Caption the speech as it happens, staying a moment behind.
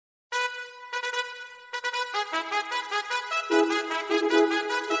Good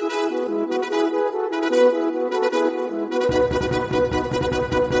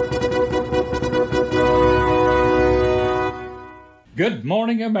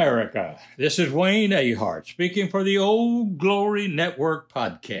morning, America. This is Wayne Ahart speaking for the Old Glory Network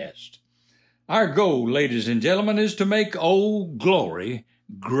podcast. Our goal, ladies and gentlemen, is to make Old Glory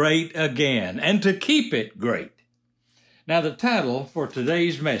great again and to keep it great. Now, the title for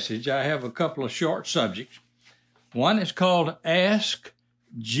today's message, I have a couple of short subjects. One is called Ask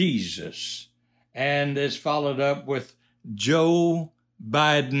Jesus, and it's followed up with Joe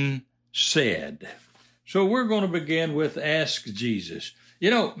Biden said. So we're going to begin with Ask Jesus. You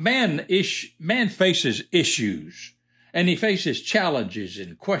know, man faces issues, and he faces challenges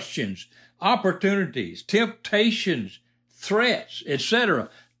and questions, opportunities, temptations, threats, etc.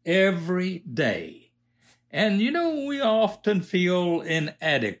 every day. And, you know, we often feel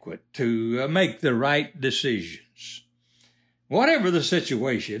inadequate to make the right decisions. Whatever the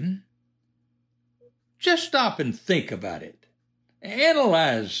situation, just stop and think about it.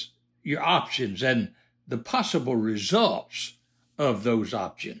 Analyze your options and the possible results of those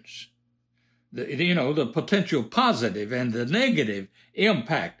options. The potential positive and the negative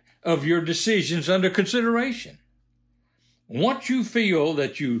impact of your decisions under consideration. Once you feel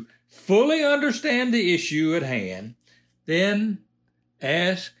that you fully understand the issue at hand, then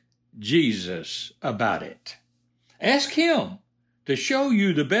ask Jesus about it. Ask Him to show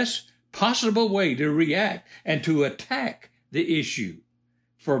you the best possible way to react and to attack the issue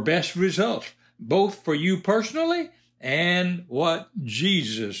for best results, both for you personally and what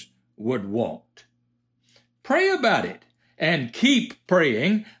Jesus would want. Pray about it and keep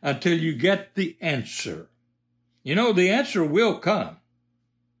praying until you get the answer. You know, the answer will come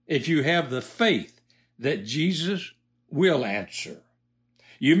if you have the faith that Jesus will answer.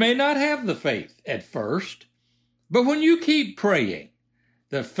 You may not have the faith at first, but when you keep praying,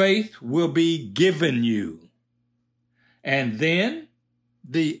 the faith will be given you. And then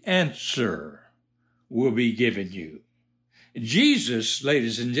the answer will be given you. Jesus,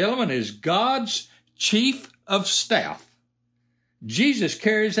 ladies and gentlemen, is God's chief of staff. Jesus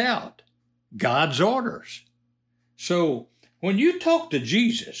carries out God's orders. So when you talk to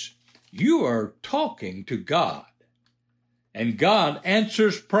Jesus, you are talking to God. And God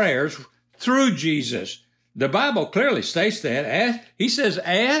answers prayers through Jesus. The Bible clearly states that. He says,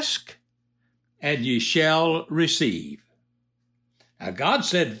 ask and ye shall receive. Now, God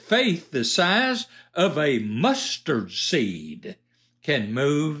said faith the size of a mustard seed can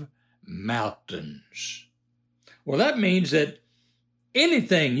move mountains. Well, that means that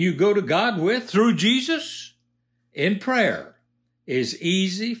anything you go to God with through Jesus in prayer is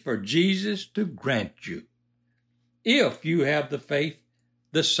easy for Jesus to grant you if you have the faith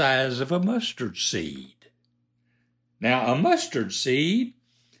the size of a mustard seed. Now, a mustard seed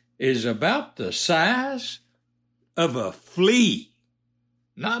is about the size of a flea.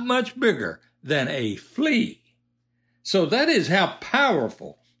 Not much bigger than a flea. So that is how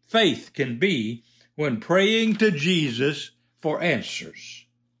powerful faith can be when praying to Jesus for answers.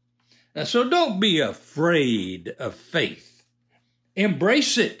 Now, so don't be afraid of faith.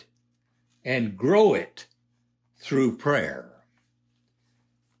 Embrace it and grow it through prayer.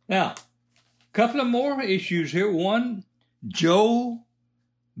 Now, a couple of more issues here. One, Joe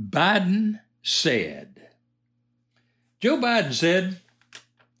Biden said. Joe Biden said,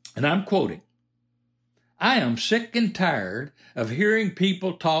 and I'm quoting, I am sick and tired of hearing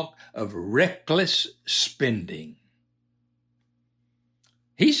people talk of reckless spending.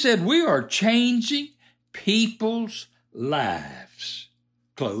 He said, we are changing people's lives,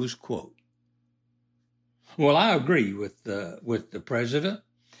 close quote. Well, I agree with the president.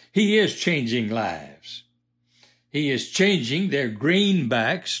 He is changing lives. He is changing their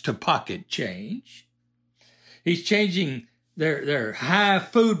greenbacks to pocket change. He's changing their high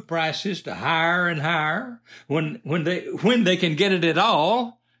food prices to higher and higher when they can get it at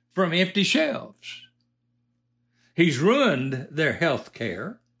all from empty shelves. He's ruined their health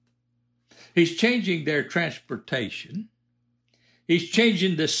care. He's changing their transportation. He's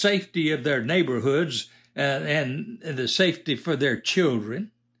changing the safety of their neighborhoods and the safety for their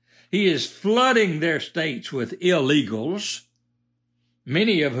children. He is flooding their states with illegals,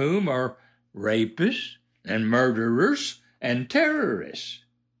 many of whom are rapists and murderers and terrorists.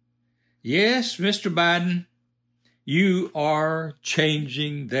 Yes, Mr. Biden, you are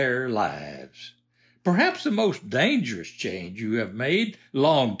changing their lives. Perhaps the most dangerous change you have made,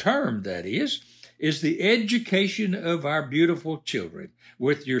 long-term that is the education of our beautiful children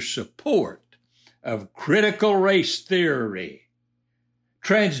with your support of critical race theory,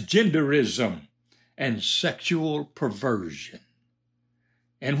 transgenderism, and sexual perversion.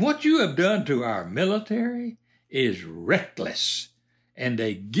 And what you have done to our military is reckless and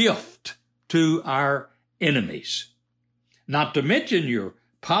a gift to our enemies. Not to mention your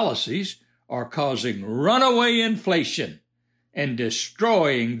policies are causing runaway inflation and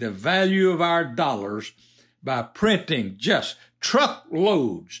destroying the value of our dollars by printing just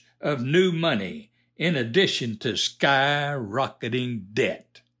truckloads of new money in addition to skyrocketing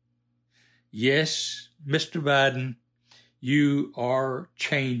debt. Yes, Mr. Biden, you are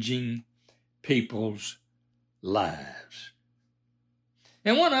changing people's lives.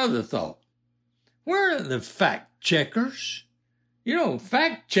 And one other thought. Where are the fact checkers? You know,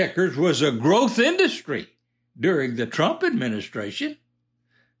 fact checkers was a growth industry during the Trump administration,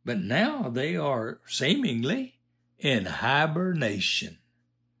 but now they are seemingly in hibernation.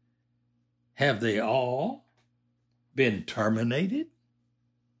 Have they all been terminated?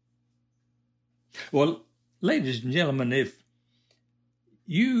 Well, ladies and gentlemen, if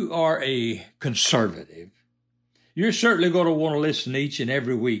you are a conservative, you're certainly going to want to listen each and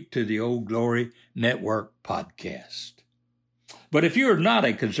every week to the Old Glory Network podcast. But if you're not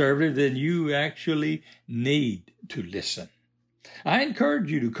a conservative, then you actually need to listen. I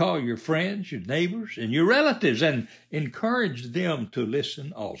encourage you to call your friends, your neighbors, and your relatives and encourage them to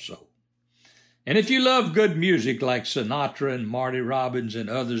listen also. And if you love good music like Sinatra and Marty Robbins and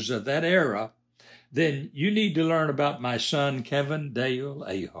others of that era, then you need to learn about my son, Kevin Dale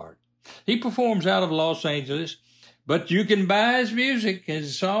Ahart. He performs out of Los Angeles, but you can buy his music,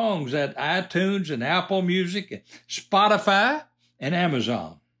 his songs at iTunes and Apple Music and Spotify and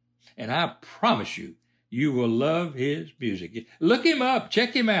Amazon. And I promise you, you will love his music. Look him up.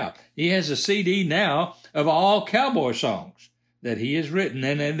 Check him out. He has a CD now of all cowboy songs that he has written.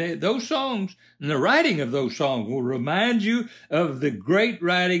 And those songs and the writing of those songs will remind you of the great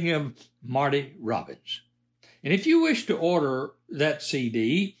writing of Marty Robbins. And if you wish to order that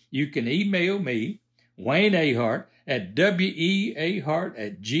CD, you can email me, Wayne Ahart, at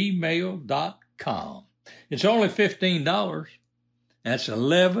weahart@gmail.com. It's only $15. That's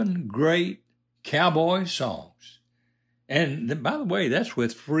 11 great cowboy songs. And by the way, that's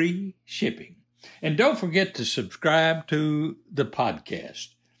with free shipping. And don't forget to subscribe to the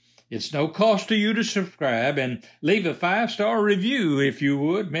podcast. It's no cost to you to subscribe, and leave a 5-star review if you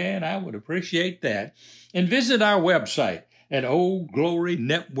would. Man, I would appreciate that. And visit our website at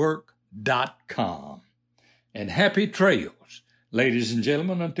oldglorynetwork.com. And happy trails, ladies and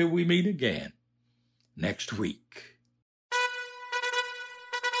gentlemen, until we meet again next week.